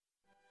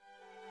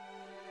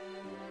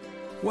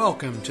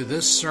Welcome to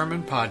this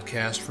sermon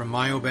podcast from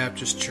Mayo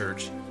Baptist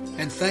Church,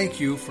 and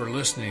thank you for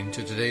listening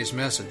to today's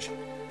message.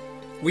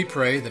 We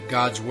pray that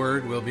God's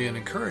Word will be an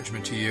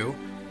encouragement to you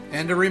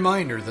and a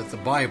reminder that the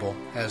Bible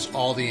has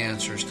all the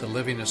answers to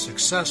living a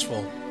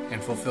successful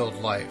and fulfilled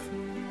life.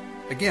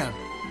 Again,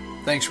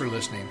 thanks for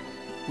listening.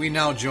 We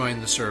now join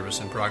the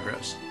service in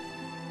progress.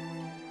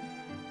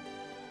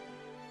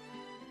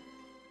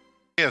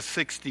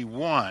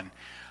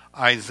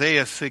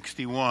 Isaiah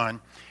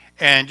 61.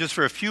 And just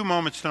for a few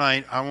moments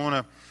tonight, I want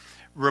to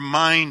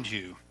remind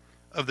you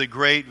of the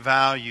great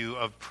value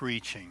of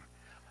preaching.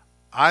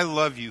 I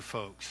love you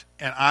folks,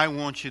 and I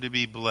want you to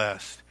be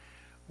blessed.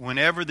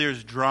 Whenever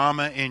there's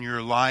drama in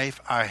your life,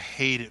 I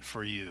hate it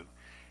for you.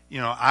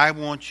 I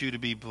want you to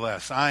be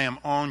blessed. I am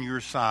on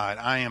your side.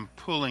 I am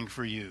pulling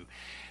for you,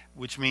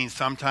 which means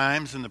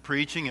sometimes in the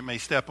preaching it may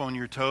step on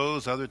your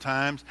toes. Other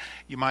times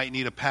you might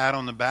need a pat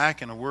on the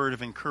back and a word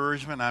of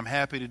encouragement. I'm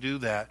happy to do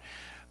that.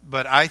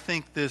 But I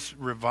think this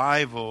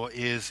revival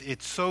is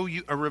so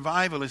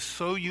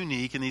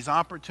unique, and these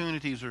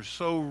opportunities are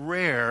so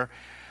rare.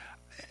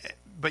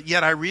 But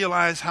yet I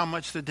realize how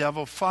much the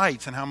devil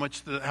fights and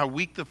how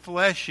weak the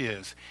flesh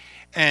is.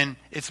 And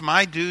it's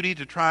my duty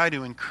to try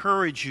to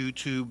encourage you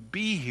to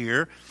be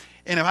here.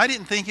 And if I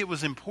didn't think it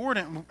was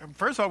important,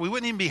 first of all, we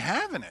wouldn't even be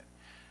having it.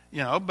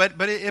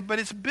 But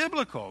it's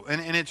biblical,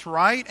 and it's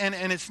right,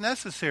 and it's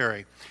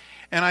necessary.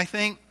 And I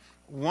think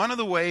one of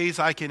the ways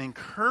I can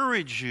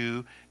encourage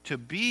you to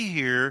be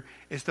here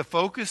is to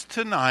focus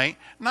tonight,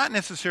 not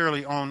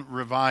necessarily on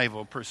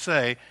revival per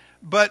se,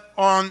 but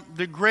on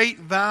the great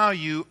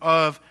value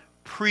of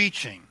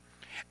preaching.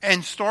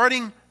 And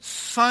starting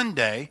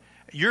Sunday,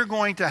 you're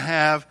going to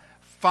have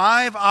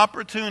 5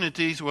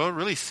 opportunities, well,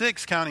 really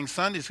 6 counting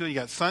Sunday school. You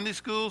got Sunday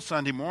school,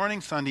 Sunday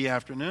morning, Sunday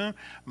afternoon,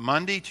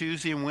 Monday,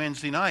 Tuesday, and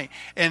Wednesday night.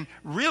 And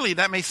really,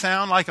 that may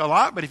sound like a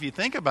lot, but if you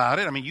think about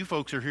it, you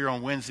folks are here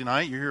on Wednesday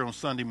night, you're here on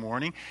Sunday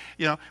morning.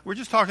 We're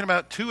just talking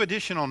about 2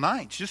 additional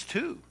nights, just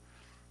 2.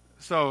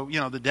 So,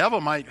 the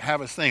devil might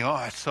have us think,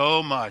 oh, it's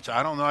so much.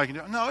 I don't know I can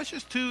do it. No, it's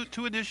just 2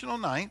 additional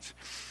nights.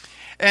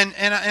 And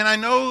I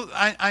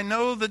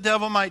know the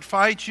devil might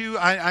fight you.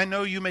 I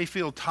know you may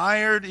feel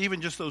tired, even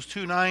just those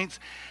 2 nights.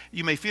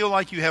 You may feel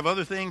like you have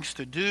other things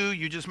to do.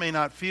 You just may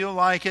not feel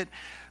like it.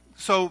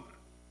 So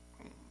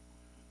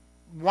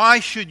why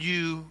should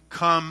you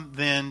come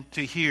then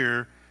to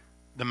hear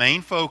the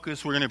main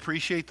focus? We're going to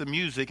appreciate the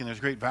music, and there's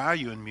great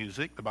value in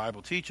music. The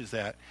Bible teaches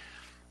that.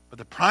 But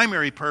the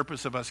primary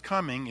purpose of us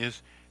coming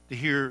is to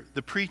hear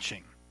the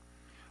preaching.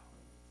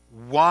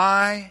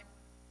 Why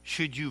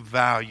should you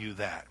value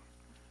that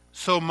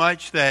so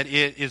much that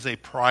it is a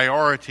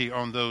priority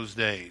on those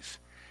days?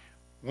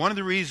 One of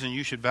the reasons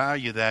you should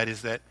value that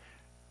is that,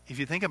 if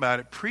you think about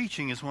it,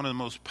 preaching is one of the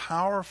most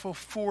powerful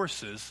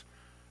forces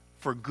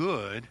for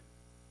good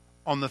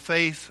on the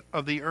face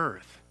of the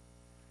earth.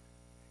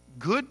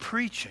 Good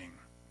preaching,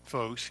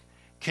 folks,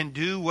 can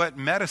do what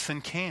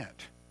medicine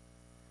can't.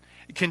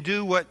 It can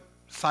do what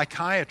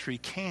psychiatry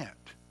can't.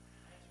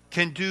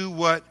 Can do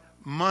what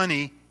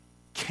money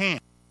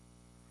can't.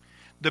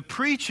 The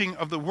preaching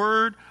of the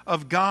Word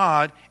of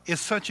God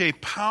is such a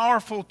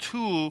powerful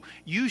tool.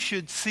 You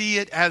should see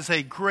it as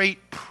a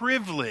great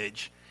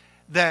privilege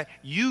that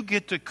you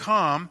get to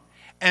come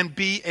and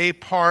be a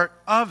part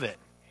of it.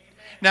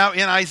 Amen. Now,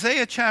 in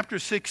Isaiah chapter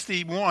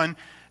 61,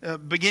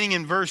 beginning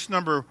in verse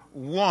number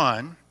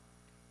 1,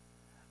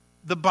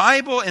 the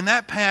Bible in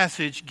that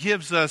passage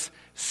gives us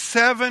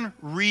 7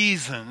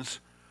 reasons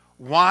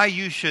why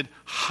you should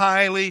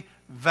highly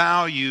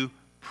value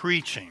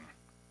preaching.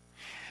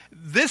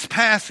 This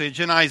passage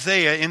in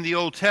Isaiah in the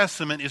Old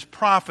Testament is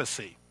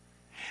prophecy.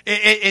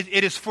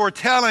 It is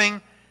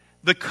foretelling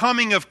the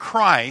coming of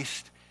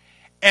Christ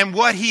and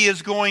what he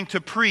is going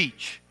to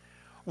preach,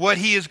 what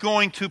he is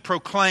going to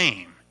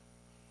proclaim.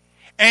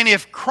 And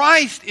if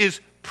Christ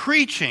is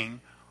preaching,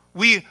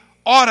 we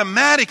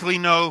automatically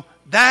know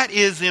that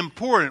is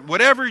important.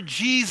 Whatever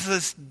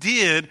Jesus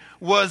did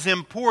was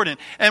important.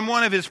 And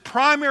one of his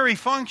primary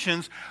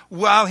functions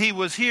while he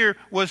was here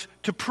was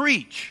to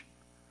preach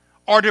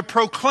or to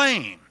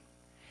proclaim.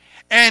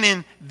 And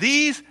in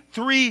these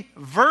 3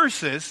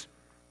 verses,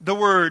 the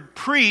word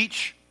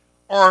preach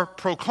or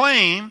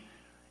proclaim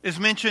is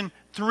mentioned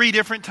 3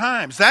 different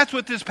times. That's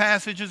what this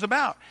passage is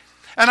about.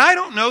 And I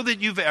don't know that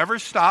you've ever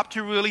stopped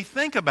to really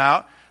think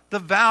about the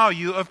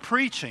value of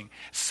preaching.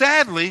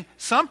 Sadly,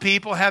 some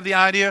people have the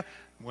idea,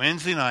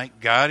 Wednesday night,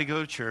 got to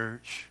go to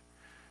church.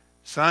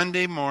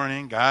 Sunday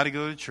morning, got to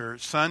go to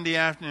church. Sunday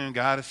afternoon,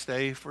 got to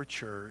stay for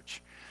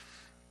church.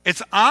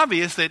 It's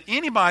obvious that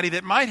anybody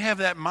that might have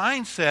that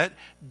mindset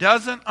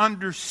doesn't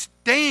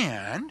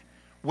understand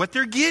what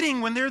they're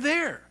getting when they're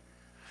there.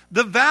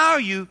 The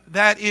value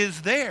that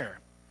is there.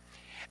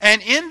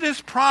 And in this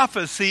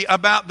prophecy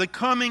about the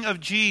coming of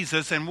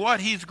Jesus and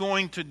what he's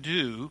going to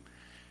do,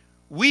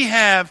 we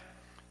have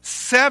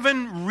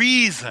 7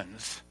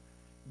 reasons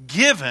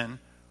given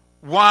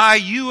why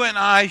you and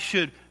I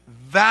should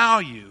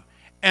value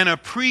and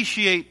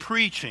appreciate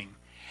preaching.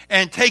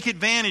 and take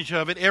advantage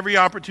of it every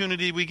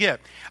opportunity we get.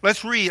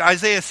 Let's read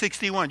Isaiah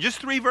 61, just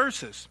 3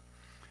 verses,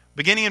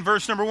 beginning in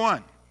verse number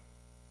 1.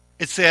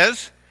 It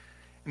says,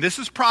 and this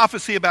is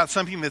prophecy about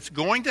something that's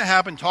going to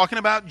happen, talking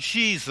about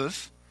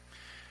Jesus.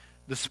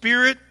 The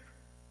Spirit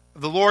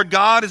of the Lord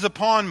God is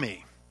upon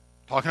me,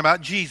 talking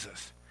about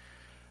Jesus,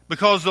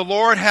 because the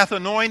Lord hath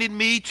anointed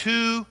me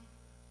to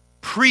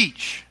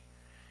preach.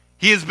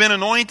 He has been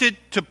anointed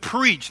to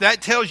preach.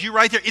 That tells you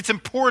right there, it's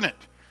important.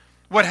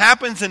 What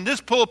happens in this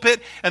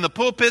pulpit and the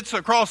pulpits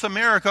across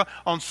America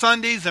on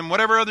Sundays and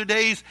whatever other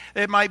days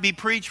it might be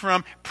preached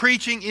from,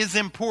 preaching is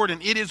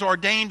important. It is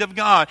ordained of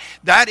God.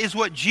 That is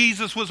what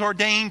Jesus was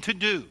ordained to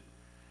do,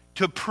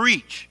 to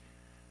preach.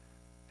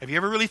 Have you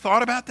ever really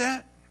thought about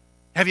that?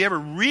 Have you ever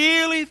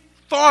really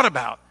thought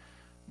about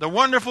the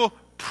wonderful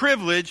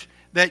privilege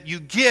that you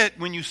get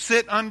when you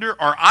sit under,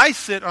 or I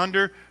sit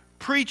under,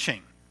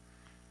 preaching?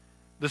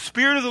 The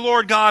Spirit of the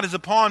Lord God is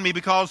upon me,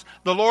 because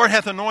the Lord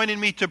hath anointed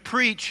me to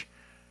preach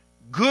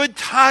good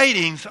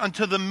tidings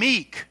unto the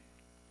meek.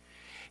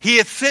 He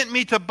hath sent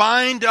me to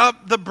bind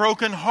up the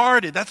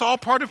brokenhearted. That's all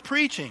part of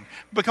preaching.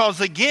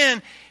 Because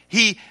again,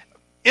 he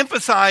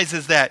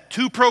emphasizes that.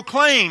 To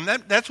proclaim.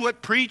 That's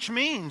what preach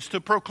means, to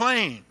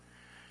proclaim.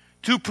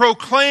 To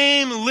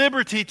proclaim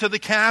liberty to the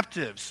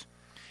captives,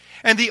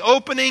 and the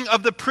opening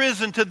of the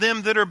prison to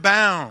them that are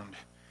bound.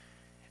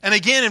 And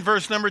again in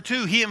verse number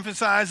 2, he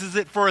emphasizes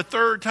it for a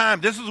third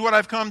time. This is what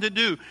I've come to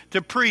do,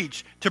 to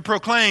preach, to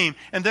proclaim.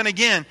 And then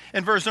again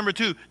in verse number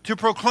 2, to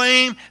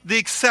proclaim the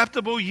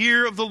acceptable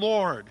year of the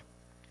Lord,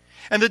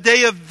 and the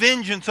day of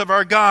vengeance of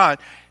our God,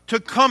 to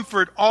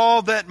comfort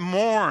all that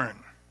mourn,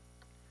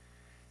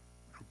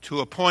 to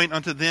appoint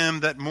unto them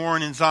that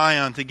mourn in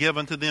Zion, to give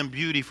unto them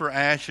beauty for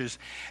ashes,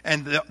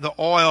 and the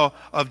oil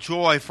of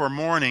joy for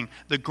mourning,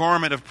 the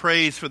garment of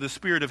praise for the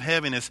spirit of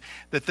heaviness,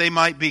 that they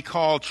might be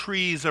called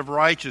trees of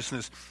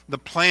righteousness, the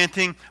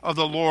planting of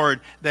the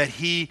Lord, that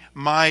he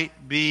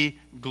might be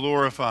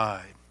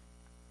glorified.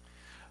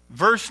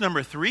 Verse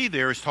number 3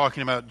 there is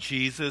talking about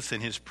Jesus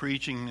and his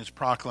preaching and his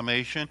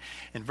proclamation.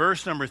 And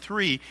verse number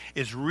 3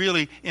 is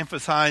really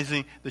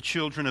emphasizing the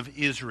children of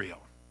Israel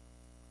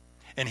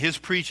and his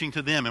preaching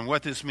to them and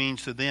what this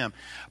means to them.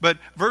 But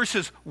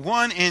verses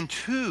 1 and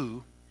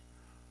 2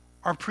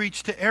 are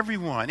preached to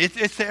everyone.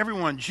 It's to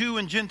everyone, Jew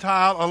and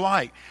Gentile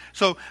alike.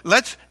 So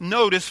let's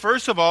notice,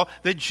 first of all,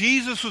 that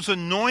Jesus was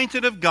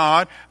anointed of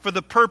God for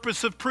the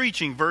purpose of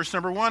preaching. Verse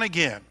number 1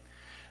 again.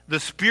 The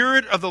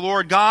Spirit of the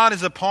Lord God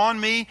is upon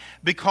me,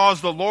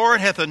 because the Lord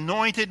hath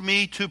anointed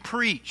me to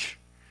preach.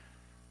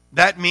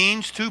 That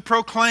means to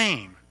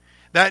proclaim.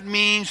 That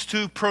means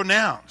to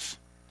pronounce.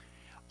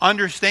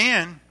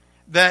 Understand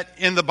that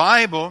in the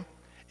Bible,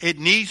 it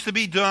needs to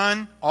be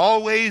done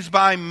always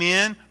by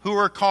men who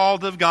are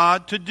called of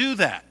God to do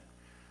that.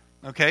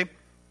 Okay?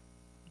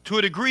 To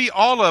a degree,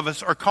 all of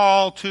us are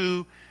called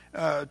to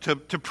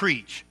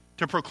preach,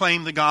 to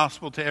proclaim the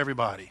gospel to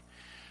everybody.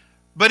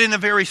 But in a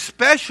very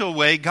special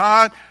way,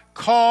 God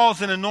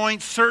calls and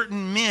anoints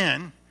certain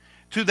men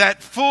to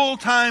that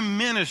full-time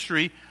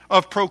ministry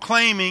of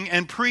proclaiming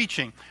and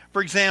preaching.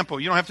 For example,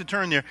 you don't have to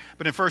turn there,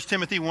 but in 1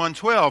 Timothy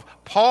 1:12,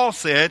 Paul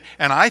said,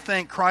 and I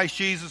thank Christ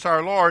Jesus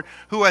our Lord,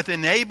 who hath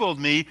enabled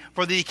me,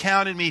 for he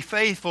counted me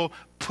faithful,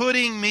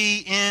 putting me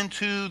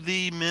into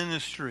the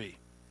ministry.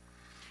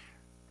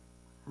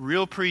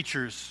 Real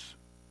preachers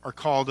are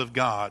called of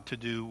God to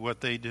do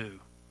what they do,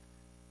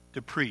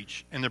 to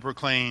preach and to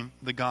proclaim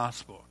the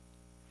gospel.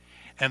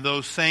 And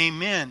those same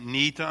men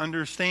need to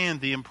understand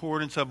the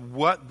importance of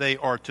what they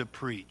are to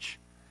preach.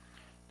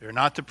 They're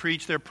not to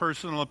preach their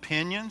personal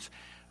opinions.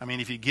 I mean,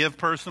 if you give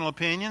personal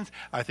opinions,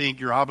 I think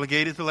you're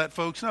obligated to let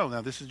folks know.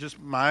 Now, this is just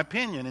my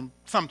opinion, and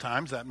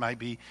sometimes that might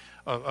be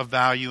of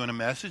value in a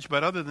message.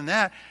 But other than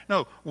that,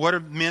 no, what are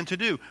men to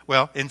do?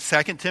 Well, in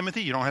 2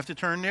 Timothy, you don't have to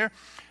turn there,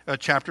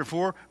 chapter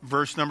 4,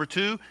 verse number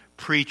 2,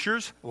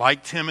 preachers,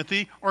 like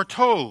Timothy, are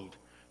told,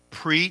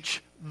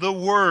 preach the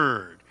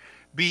word.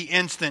 Be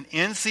instant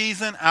in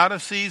season, out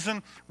of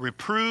season,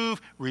 reprove,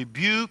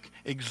 rebuke,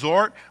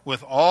 exhort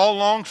with all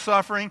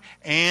longsuffering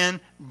and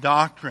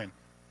doctrine.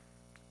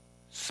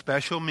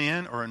 Special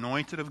men are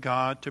anointed of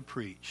God to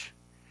preach,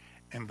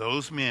 and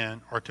those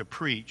men are to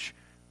preach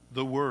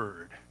the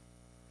word.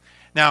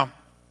 Now,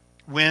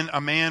 when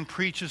a man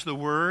preaches the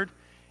word,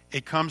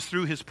 it comes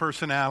through his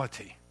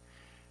personality.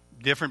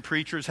 Different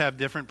preachers have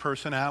different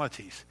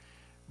personalities.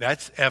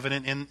 That's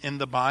evident in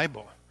the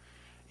Bible.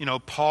 You know,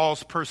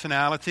 Paul's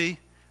personality,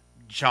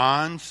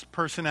 John's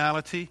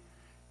personality,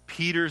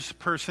 Peter's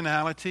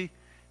personality,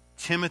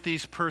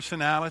 Timothy's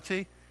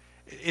personality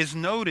is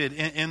noted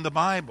in the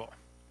Bible.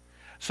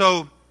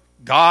 So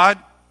God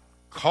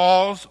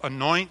calls,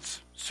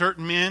 anoints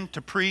certain men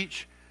to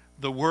preach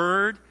the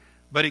word,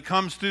 but it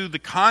comes through the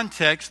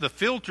context, the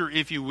filter,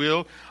 if you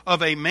will,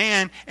 of a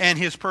man and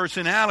his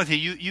personality.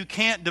 You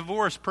can't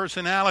divorce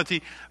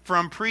personality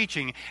from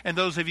preaching. And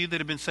those of you that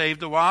have been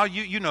saved a while,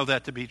 you know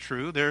that to be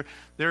true. There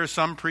are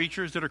some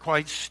preachers that are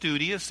quite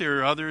studious. There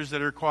are others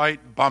that are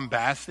quite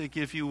bombastic,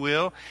 if you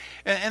will.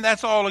 And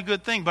that's all a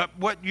good thing. But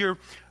what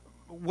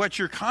what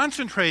you're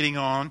concentrating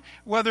on,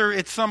 whether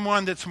it's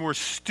someone that's more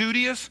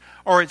studious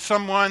or it's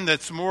someone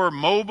that's more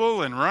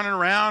mobile and running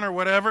around or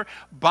whatever,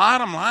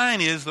 bottom line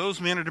is those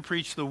men are to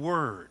preach the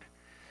Word.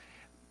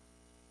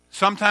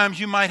 Sometimes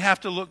you might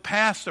have to look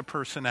past a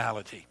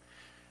personality.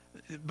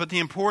 But the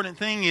important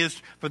thing is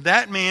for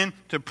that man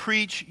to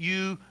preach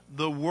you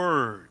the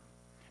Word.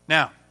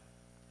 Now,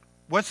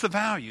 what's the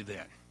value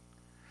then?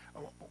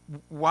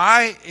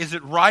 Why is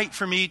it right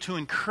for me to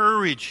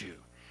encourage you?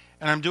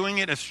 And I'm doing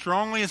it as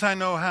strongly as I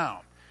know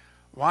how.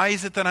 Why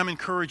is it that I'm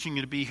encouraging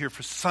you to be here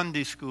for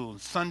Sunday school,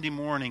 and Sunday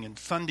morning, and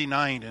Sunday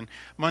night, and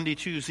Monday,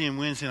 Tuesday, and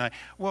Wednesday night?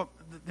 Well,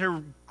 there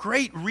are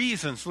great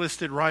reasons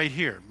listed right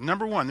here.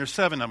 Number one, there's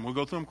 7 of them. We'll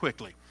go through them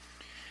quickly.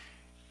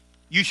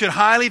 You should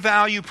highly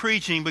value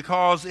preaching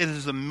because it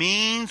is a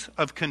means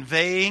of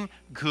conveying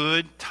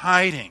good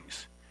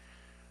tidings.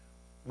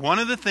 One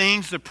of the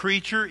things the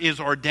preacher is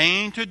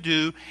ordained to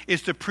do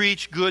is to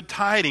preach good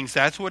tidings.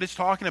 That's what it's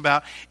talking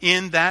about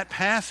in that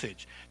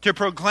passage. To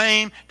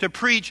proclaim, to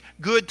preach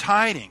good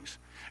tidings.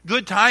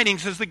 Good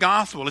tidings is the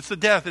gospel. It's the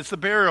death, it's the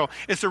burial,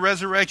 it's the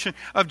resurrection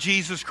of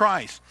Jesus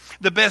Christ.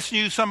 The best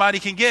news somebody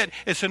can get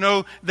is to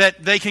know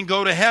that they can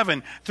go to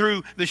heaven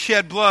through the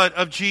shed blood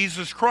of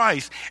Jesus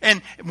Christ.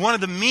 And one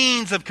of the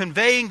means of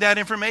conveying that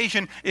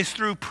information is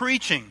through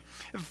preaching.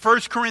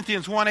 1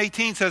 Corinthians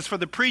 1:18 says, "For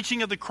the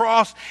preaching of the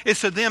cross is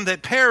to them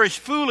that perish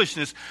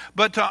foolishness,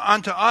 but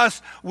unto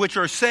us which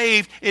are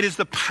saved, it is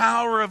the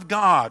power of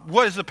God."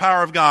 What is the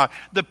power of God?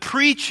 The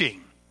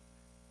preaching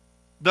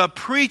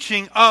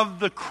of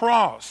the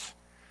cross.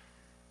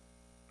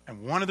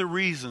 And one of the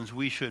reasons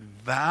we should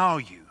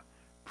value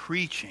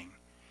preaching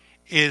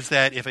is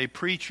that if a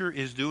preacher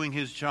is doing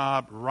his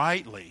job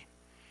rightly,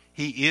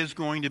 he is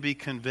going to be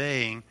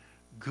conveying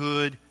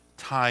good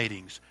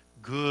tidings,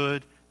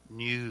 good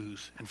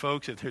news. And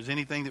folks, if there's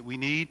anything that we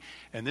need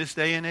in this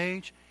day and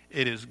age,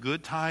 it is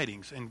good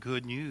tidings and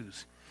good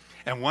news.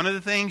 And one of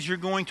the things you're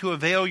going to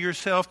avail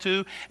yourself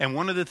to, and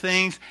one of the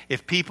things,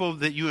 if people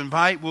that you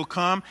invite will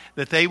come,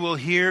 that they will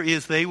hear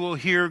is they will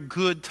hear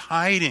good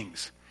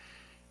tidings.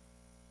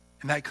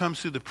 And that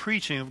comes through the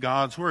preaching of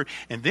God's Word.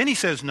 And then he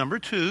says, number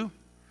 2,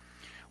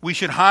 we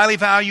should highly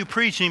value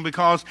preaching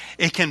because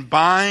it can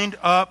bind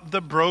up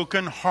the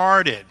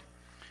brokenhearted.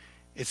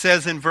 It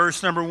says in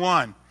verse number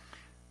 1,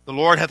 "The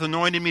Lord hath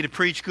anointed me to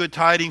preach good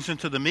tidings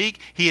unto the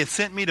meek. He hath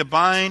sent me to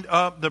bind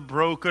up the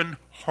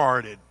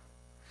brokenhearted."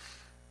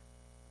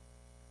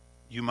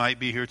 You might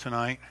be here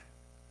tonight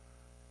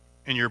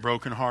and you're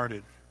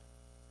brokenhearted.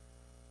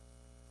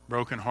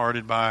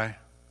 Brokenhearted by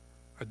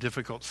a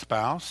difficult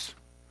spouse.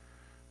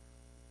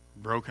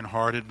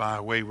 Brokenhearted by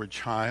a wayward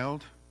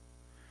child.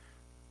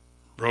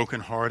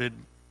 Brokenhearted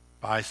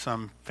by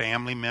some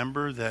family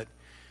member that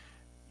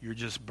you're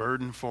just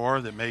burdened for,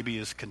 that maybe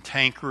is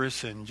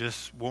cantankerous and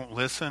just won't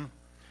listen.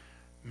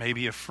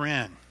 Maybe a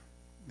friend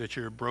that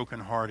you're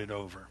brokenhearted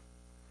over.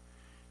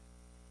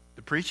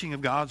 The preaching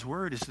of God's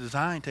Word is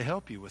designed to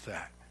help you with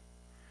that.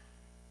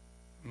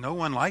 No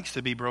one likes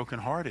to be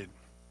brokenhearted.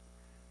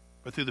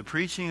 But through the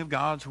preaching of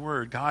God's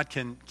Word, God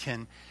can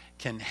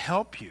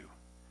help you.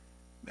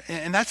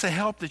 And that's a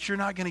help that you're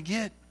not going to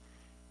get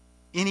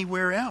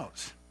anywhere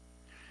else.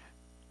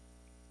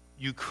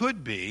 You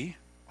could be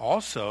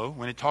also,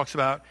 when it talks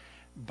about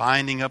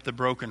binding up the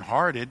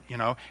brokenhearted,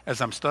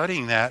 as I'm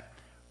studying that,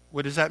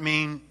 what does that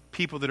mean?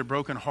 People that are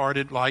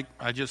brokenhearted, like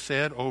I just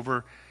said,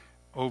 over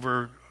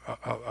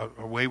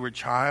a wayward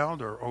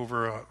child or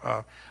over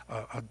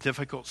a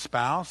difficult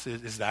spouse?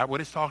 Is that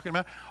what it's talking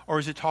about? Or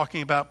is it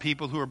talking about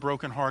people who are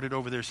brokenhearted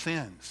over their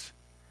sins?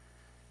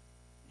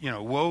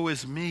 Woe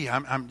is me.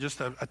 I'm just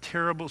a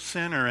terrible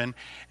sinner.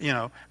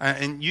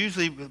 And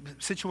usually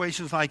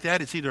situations like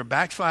that, it's either a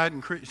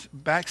backslidden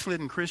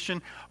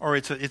Christian or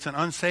it's an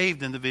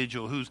unsaved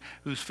individual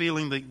who's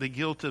feeling the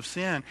guilt of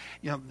sin.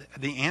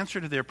 The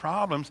answer to their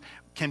problems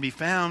can be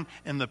found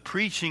in the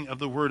preaching of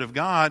the Word of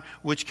God,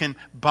 which can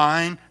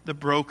bind the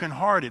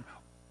brokenhearted.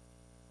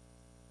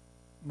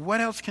 What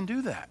else can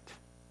do that?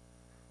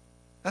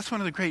 That's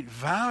one of the great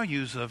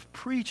values of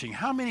preaching.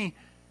 How many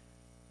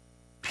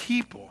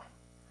people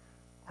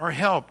are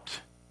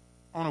helped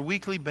on a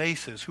weekly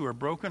basis who are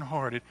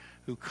brokenhearted,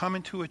 who come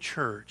into a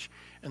church,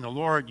 and the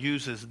Lord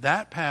uses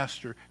that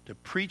pastor to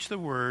preach the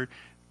Word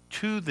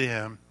to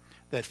them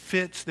that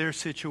fits their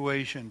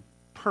situation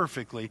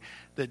perfectly,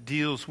 that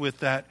deals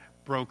with that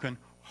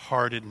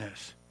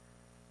brokenheartedness.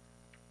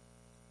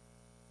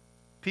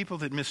 People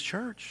that miss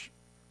church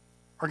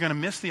are going to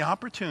miss the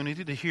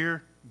opportunity to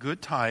hear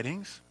good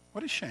tidings.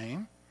 What a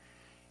shame.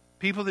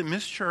 People that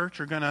miss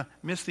church are going to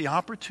miss the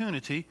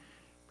opportunity,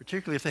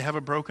 particularly if they have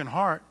a broken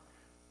heart,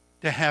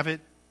 to have it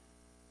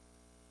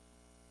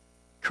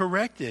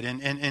corrected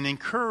and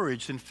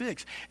encouraged and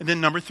fixed. And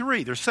then number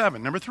 3, there's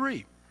 7. Number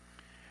 3,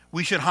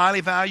 we should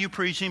highly value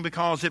preaching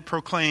because it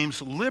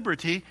proclaims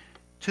liberty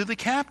to the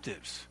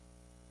captives.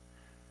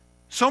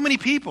 So many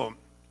people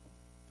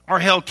are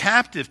held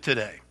captive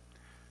today.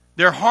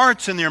 Their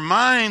hearts and their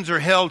minds are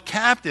held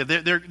captive.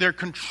 They're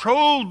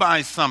controlled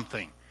by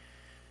something.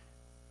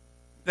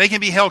 They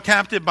can be held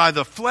captive by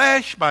the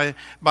flesh, by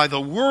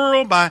the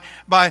world, by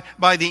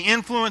the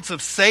influence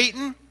of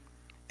Satan.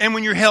 And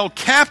when you're held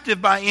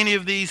captive by any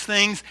of these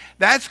things,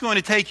 that's going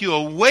to take you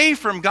away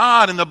from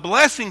God and the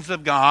blessings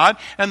of God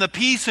and the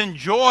peace and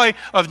joy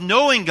of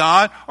knowing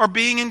God or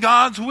being in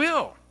God's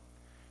will.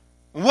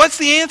 What's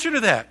the answer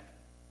to that?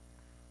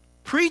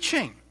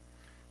 Preaching.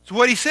 It's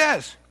what he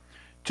says.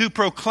 To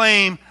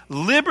proclaim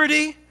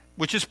liberty,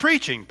 which is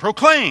preaching.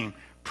 Proclaim,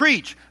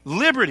 preach,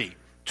 liberty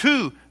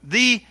to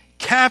the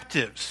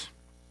captives.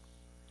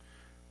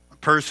 A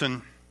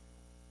person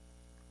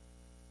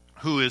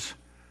who is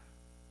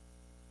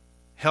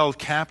held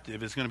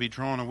captive is going to be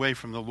drawn away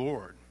from the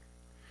Lord.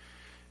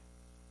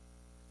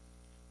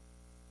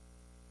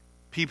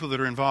 People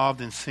that are involved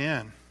in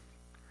sin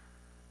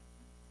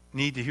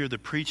need to hear the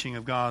preaching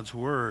of God's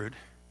word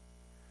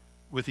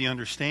with the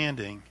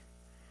understanding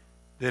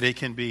that it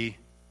can be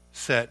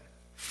set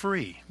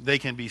free. They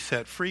can be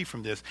set free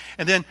from this.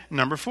 And then,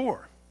 number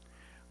 4,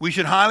 we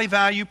should highly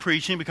value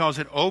preaching because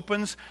it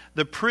opens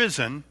the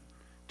prison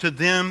to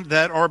them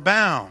that are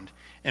bound.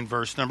 In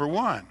verse number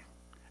 1,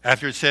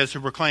 after it says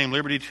to proclaim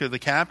liberty to the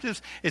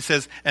captives, it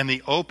says, and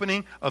the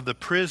opening of the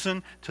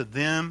prison to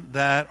them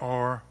that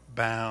are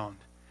bound.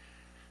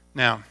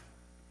 Now,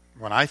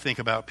 when I think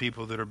about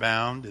people that are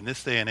bound in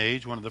this day and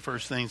age, one of the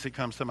first things that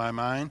comes to my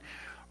mind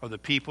are the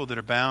people that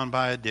are bound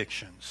by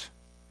addictions.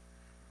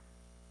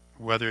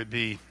 Whether it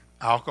be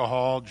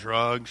alcohol,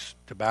 drugs,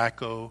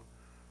 tobacco,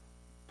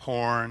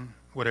 porn,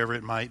 whatever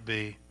it might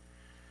be.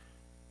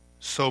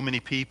 So many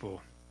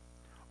people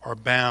are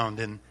bound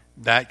in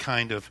that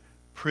kind of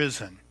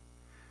prison.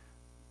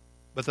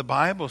 But the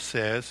Bible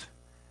says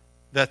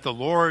that the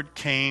Lord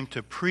came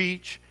to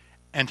preach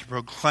and to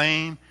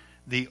proclaim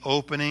the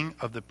opening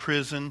of the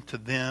prison to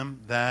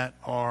them that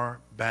are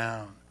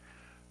bound.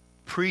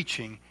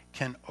 Preaching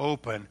can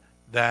open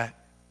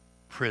that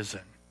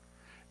prison.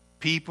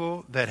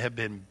 People that have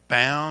been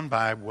bound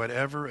by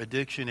whatever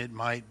addiction it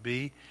might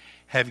be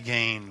have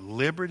gained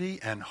liberty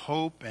and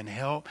hope and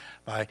help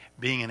by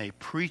being in a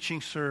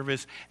preaching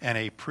service and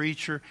a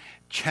preacher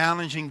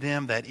challenging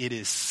them that it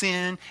is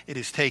sin, it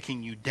is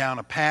taking you down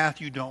a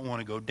path you don't want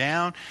to go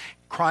down.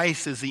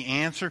 Christ is the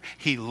answer.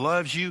 He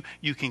loves you.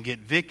 You can get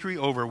victory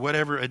over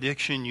whatever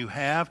addiction you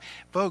have.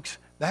 Folks,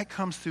 that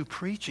comes through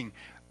preaching.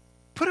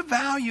 Put a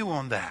value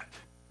on that.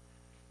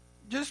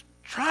 Just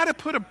try to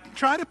put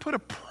a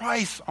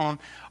price on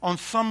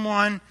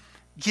someone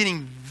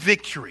getting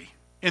victory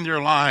in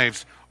their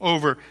lives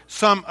over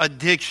some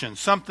addiction,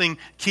 something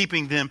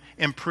keeping them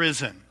in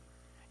prison.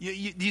 Do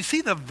you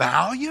see the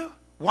value?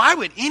 Why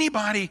would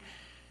anybody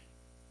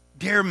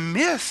dare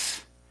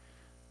miss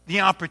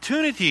the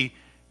opportunity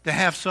to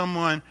have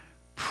someone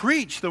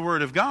preach the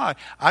Word of God?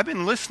 I've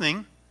been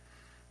listening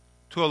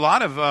to a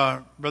lot of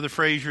Brother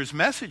Frazier's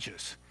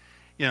messages.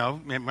 You know,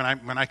 when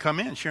I come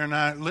in, Sharon and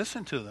I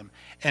listen to them.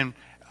 And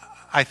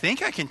I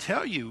think I can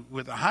tell you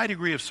with a high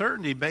degree of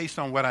certainty based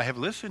on what I have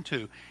listened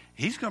to,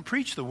 he's going to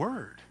preach the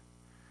Word.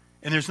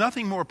 And there's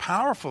nothing more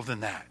powerful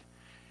than that.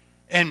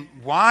 And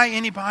why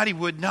anybody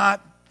would not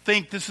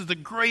think this is the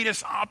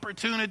greatest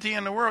opportunity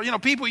in the world. You know,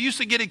 people used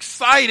to get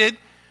excited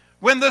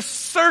when the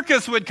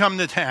circus would come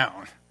to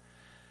town.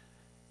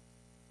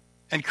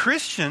 And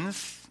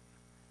Christians,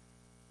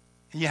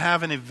 you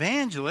have an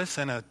evangelist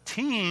and a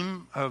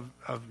team of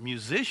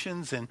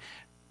musicians and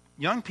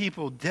young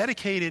people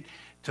dedicated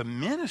to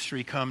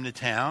ministry come to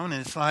town. And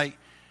it's like,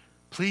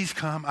 please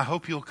come. I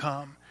hope you'll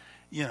come.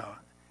 You know,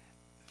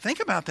 think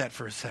about that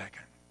for a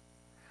second.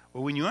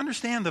 Well, when you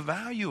understand the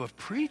value of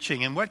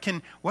preaching and what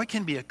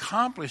can be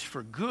accomplished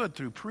for good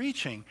through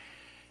preaching,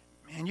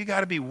 man, you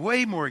got to be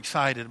way more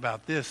excited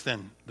about this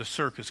than the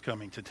circus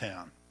coming to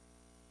town.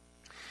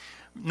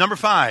 Number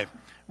 5,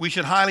 we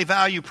should highly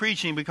value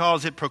preaching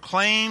because it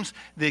proclaims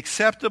the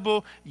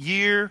acceptable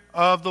year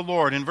of the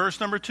Lord. In verse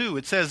number 2,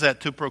 it says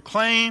that to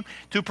proclaim,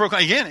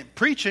 again,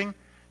 preaching,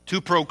 to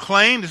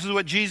proclaim, this is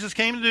what Jesus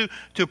came to do,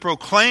 to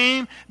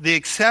proclaim the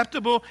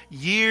acceptable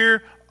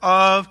year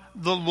of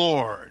the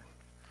Lord.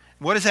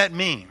 What does that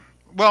mean?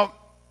 Well,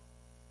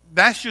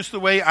 that's just the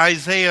way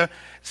Isaiah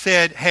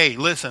said, hey,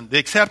 listen, the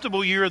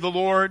acceptable year of the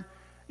Lord,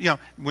 you know,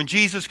 when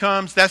Jesus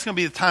comes, that's going to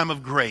be the time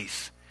of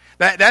grace.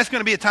 That's going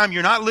to be a time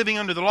you're not living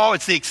under the law.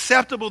 It's the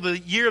acceptable the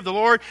year of the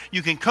Lord.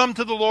 You can come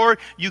to the Lord.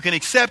 You can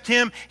accept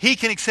Him. He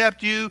can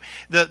accept you.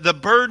 The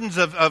burdens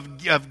of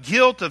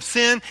guilt, of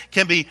sin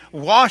can be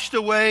washed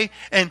away.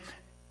 And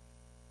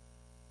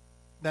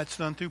that's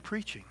done through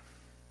preaching.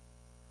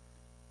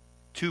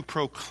 To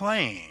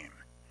proclaim,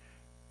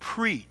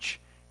 preach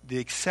the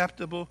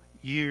acceptable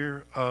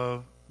year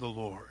of the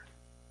Lord.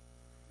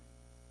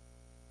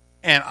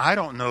 And I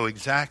don't know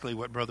exactly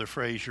what Brother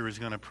Frazier is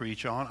going to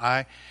preach on.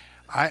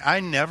 I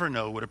never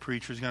know what a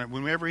preacher is going to.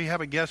 Whenever you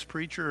have a guest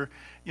preacher,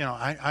 you know,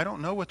 I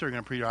don't know what they're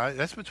going to preach.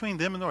 That's between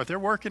them and the Lord. If they're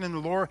working in the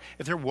Lord,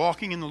 if they're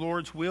walking in the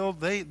Lord's will,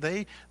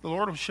 the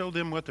Lord will show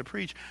them what to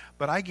preach.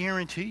 But I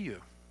guarantee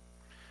you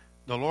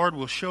the Lord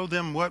will show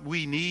them what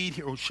we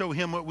need, or show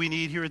him what we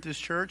need here at this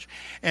church.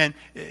 And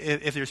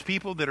if there's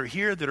people that are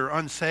here that are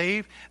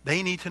unsaved,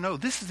 they need to know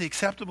this is the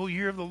acceptable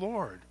year of the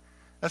Lord.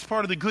 That's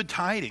part of the good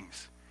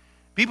tidings.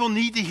 People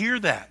need to hear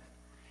that.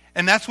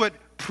 And that's what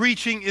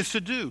preaching is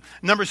to do.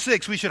 Number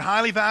 6, we should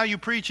highly value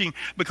preaching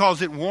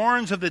because it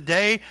warns of the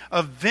day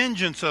of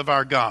vengeance of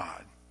our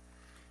God.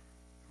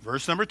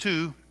 Verse number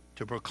 2,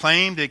 to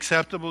proclaim the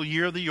acceptable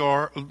year of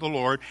the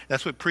Lord.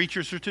 That's what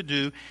preachers are to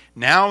do.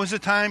 Now is the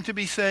time to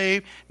be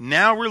saved.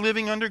 Now we're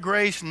living under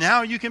grace.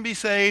 Now you can be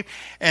saved.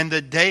 And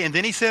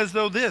then he says,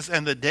 though, this,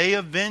 and the day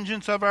of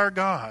vengeance of our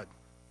God.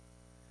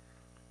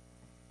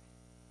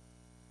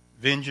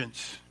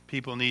 Vengeance,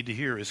 people need to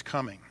hear, is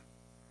coming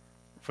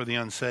for the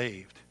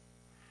unsaved.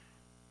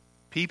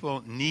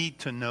 People need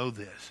to know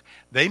this.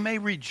 They may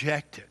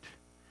reject it,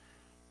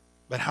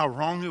 but how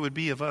wrong it would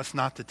be of us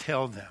not to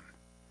tell them.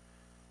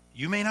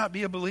 You may not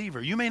be a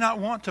believer. You may not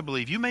want to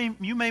believe. You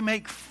may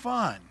make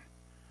fun.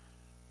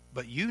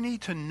 But you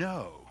need to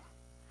know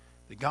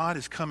that God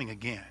is coming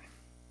again.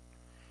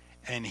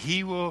 And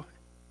he will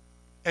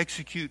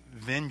execute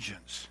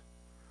vengeance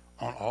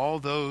on all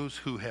those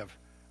who have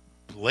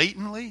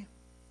blatantly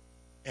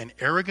and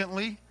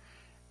arrogantly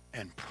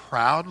and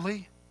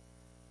proudly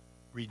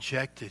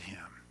rejected him.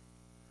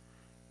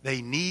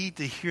 They need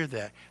to hear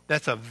that.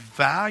 That's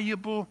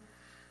valuable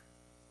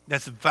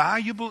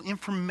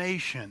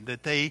information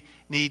that they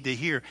need to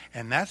hear.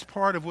 And that's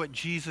part of what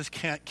Jesus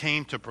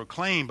came to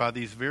proclaim by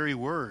these very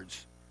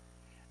words.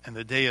 And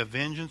the day of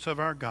vengeance of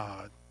our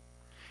God.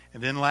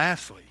 And then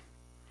lastly,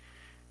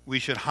 we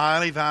should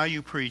highly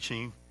value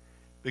preaching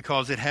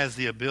because it has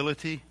the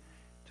ability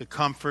to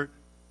comfort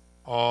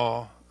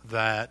all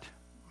that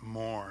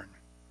mourn.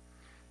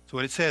 That's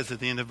what it says at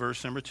the end of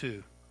verse number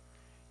 2.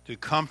 To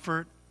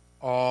comfort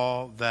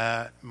all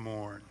that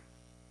mourn.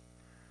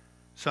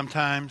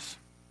 Sometimes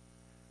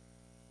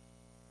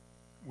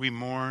we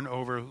mourn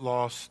over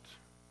lost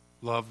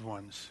loved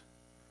ones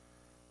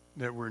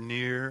that were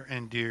near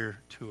and dear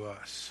to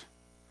us.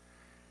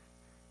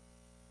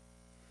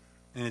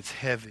 And it's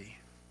heavy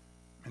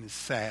and it's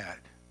sad.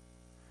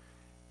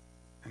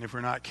 And if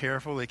we're not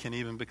careful, it can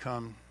even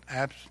become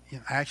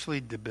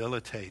actually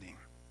debilitating.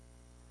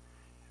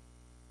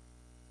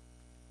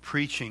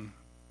 Preaching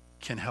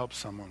can help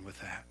someone with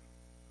that.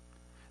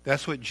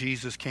 That's what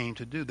Jesus came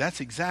to do. That's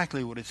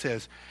exactly what it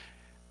says.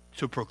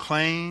 To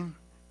proclaim,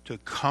 to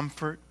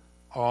comfort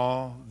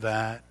all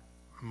that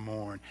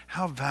mourn.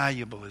 How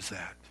valuable is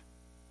that?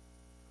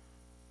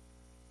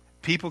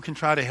 People can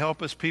try to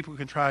help us. People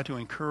can try to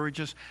encourage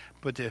us.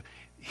 But to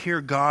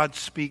hear God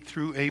speak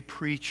through a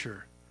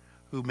preacher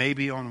who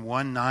maybe on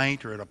one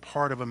night or at a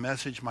part of a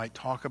message might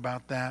talk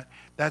about that,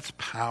 that's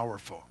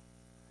powerful.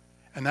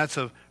 And that's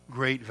of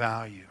great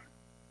value.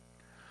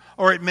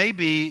 Or it may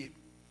be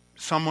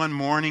someone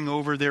mourning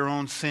over their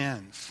own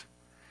sins.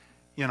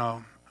 You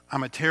know,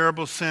 I'm a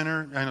terrible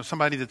sinner. I know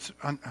somebody that's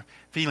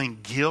feeling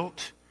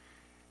guilt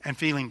and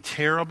feeling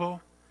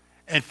terrible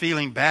and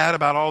feeling bad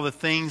about all the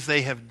things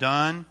they have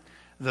done,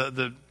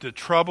 the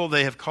trouble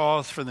they have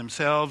caused for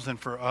themselves and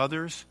for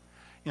others.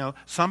 You know,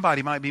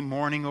 somebody might be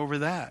mourning over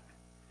that.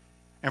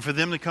 And for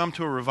them to come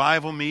to a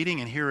revival meeting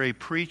and hear a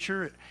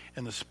preacher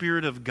in the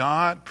Spirit of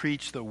God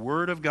preach the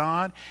Word of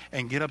God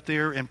and get up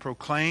there and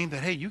proclaim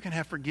that, hey, you can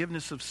have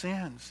forgiveness of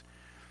sins.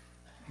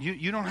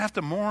 You don't have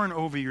to mourn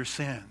over your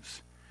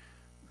sins.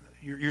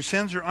 Your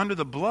sins are under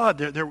the blood.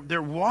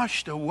 They're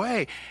washed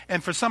away.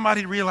 And for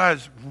somebody to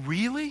realize,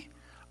 really?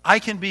 I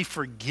can be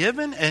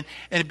forgiven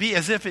and be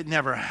as if it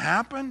never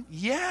happened?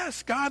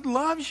 Yes, God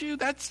loves you.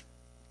 That's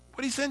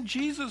what he sent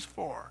Jesus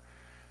for.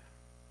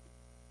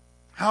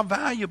 How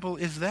valuable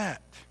is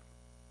that?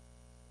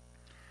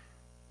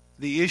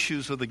 The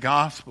issues of the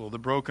gospel, the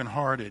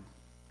brokenhearted,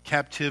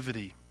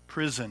 captivity,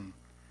 prison,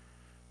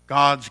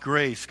 God's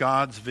grace,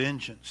 God's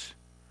vengeance,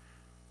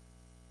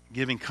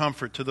 giving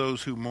comfort to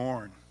those who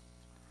mourn.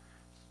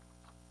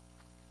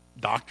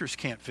 Doctors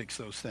can't fix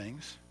those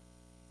things.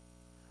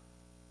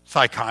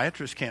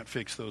 Psychiatrists can't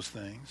fix those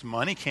things.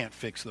 Money can't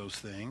fix those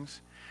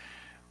things.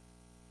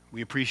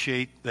 We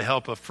appreciate the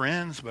help of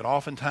friends, but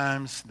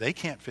oftentimes they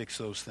can't fix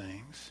those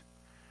things.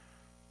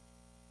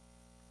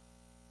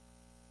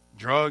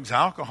 Drugs,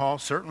 alcohol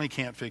certainly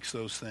can't fix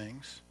those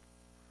things.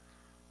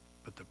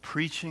 But the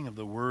preaching of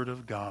the Word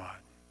of God.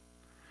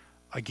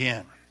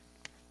 Again,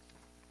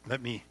 let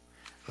me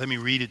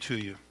read it to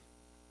you.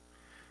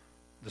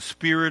 The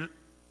Spirit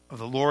of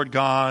the Lord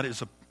God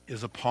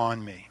is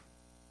upon me,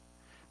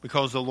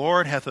 because the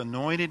Lord hath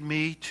anointed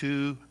me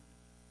to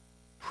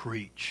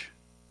preach.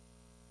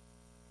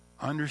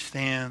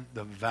 Understand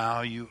the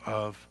value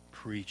of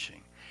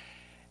preaching.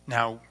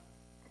 Now,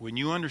 when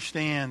you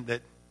understand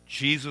that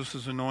Jesus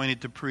is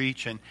anointed to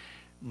preach, and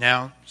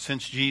now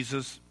since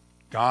Jesus,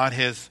 God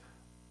has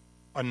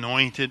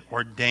anointed,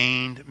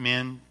 ordained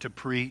men to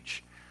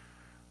preach.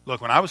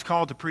 Look, when I was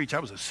called to preach,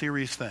 that was a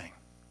serious thing.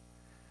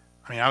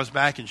 I mean, I was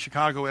back in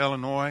Chicago,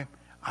 Illinois.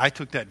 I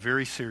took that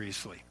very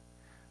seriously.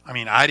 I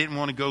mean, I didn't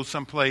want to go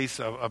someplace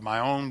of my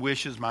own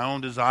wishes, my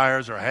own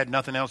desires, or I had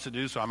nothing else to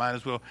do, so I might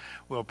as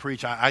well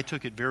preach. I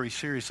took it very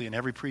seriously, and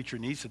every preacher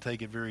needs to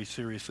take it very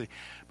seriously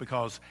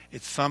because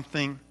it's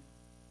something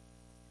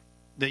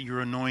that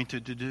you're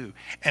anointed to do.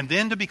 And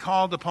then to be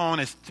called upon,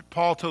 as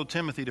Paul told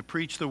Timothy, to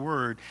preach the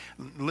word.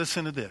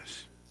 Listen to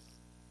this.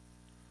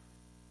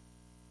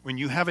 When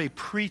you have a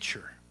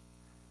preacher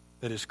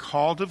that is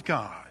called of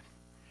God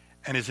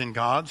and is in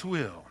God's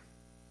will,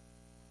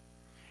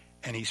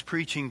 and he's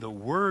preaching the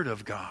Word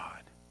of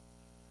God,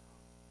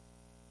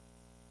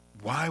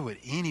 why would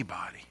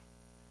anybody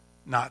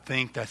not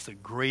think that's the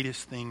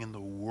greatest thing in the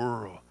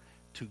world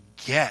to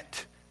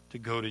get to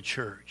go to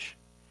church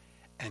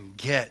and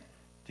get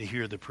to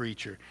hear the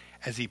preacher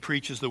as he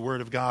preaches the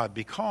Word of God?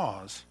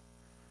 Because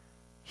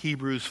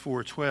Hebrews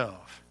 4:12,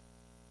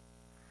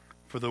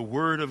 for the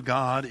Word of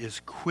God is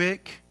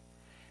quick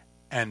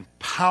and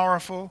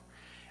powerful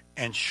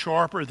and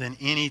sharper than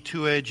any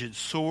two-edged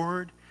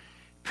sword,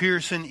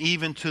 piercing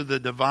even to the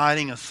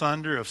dividing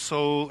asunder of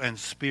soul and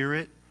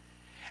spirit,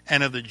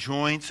 and of the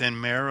joints and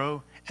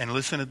marrow. And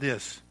listen to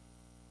this.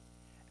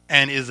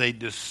 And is a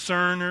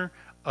discerner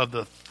of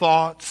the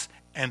thoughts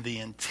and the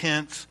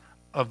intents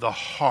of the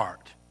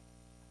heart.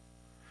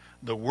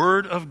 The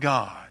Word of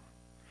God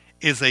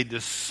is a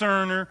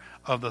discerner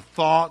of the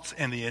thoughts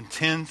and the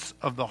intents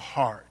of the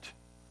heart.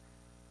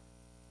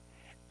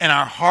 And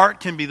our heart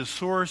can be the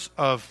source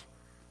of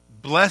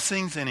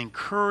blessings and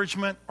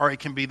encouragement, or it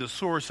can be the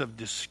source of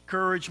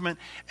discouragement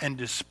and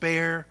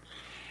despair.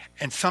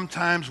 And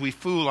sometimes we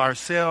fool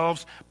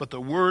ourselves, but the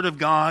Word of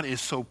God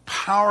is so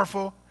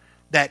powerful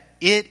that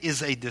it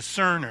is a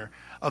discerner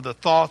of the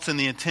thoughts and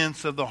the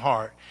intents of the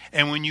heart.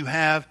 And when you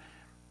have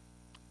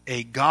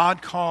a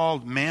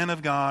God-called man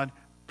of God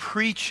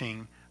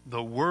preaching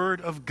the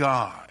Word of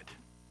God,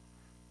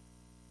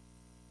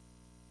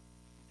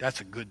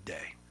 that's a good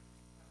day.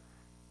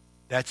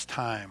 That's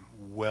time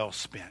well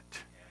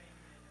spent.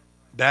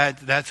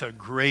 That's a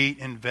great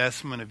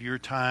investment of your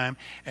time,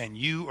 and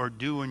you are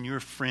doing your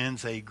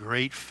friends a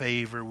great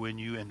favor when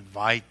you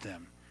invite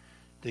them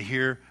to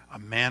hear a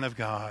man of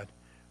God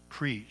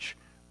preach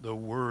the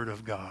Word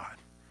of God.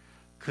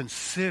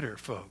 Consider,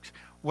 folks,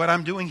 what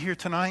I'm doing here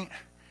tonight.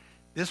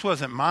 This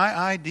wasn't my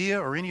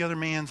idea or any other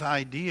man's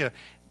idea.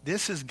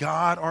 This is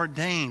God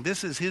ordained.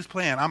 This is His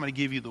plan. I'm going to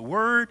give you the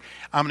Word.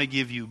 I'm going to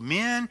give you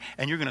men,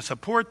 and you're going to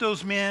support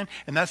those men,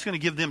 and that's going to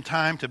give them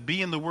time to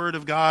be in the Word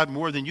of God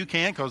more than you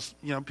can, because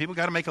people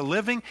got to make a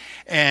living,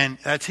 and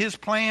that's His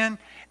plan,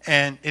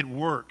 and it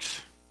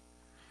works.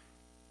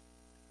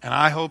 And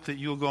I hope that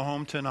you'll go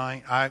home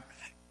tonight,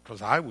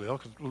 because I will.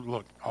 Because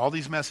look, all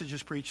these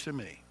messages preach to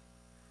me,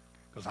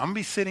 because I'm going to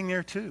be sitting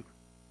there too.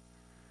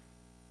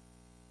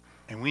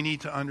 And we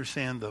need to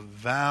understand the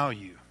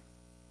value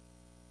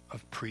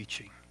of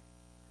preaching.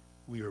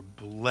 We are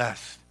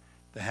blessed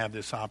to have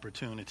this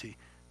opportunity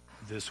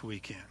this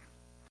weekend.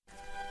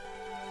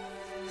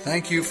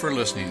 Thank you for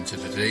listening to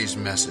today's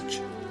message.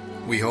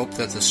 We hope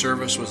that the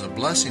service was a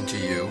blessing to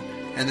you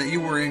and that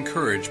you were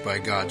encouraged by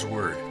God's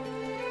Word.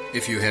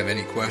 If you have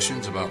any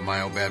questions about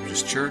Myo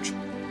Baptist Church,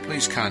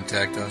 please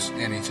contact us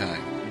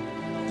anytime.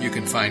 You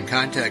can find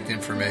contact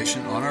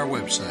information on our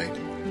website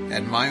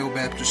at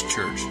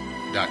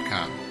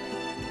myobaptistchurch.com.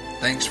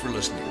 Thanks for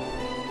listening.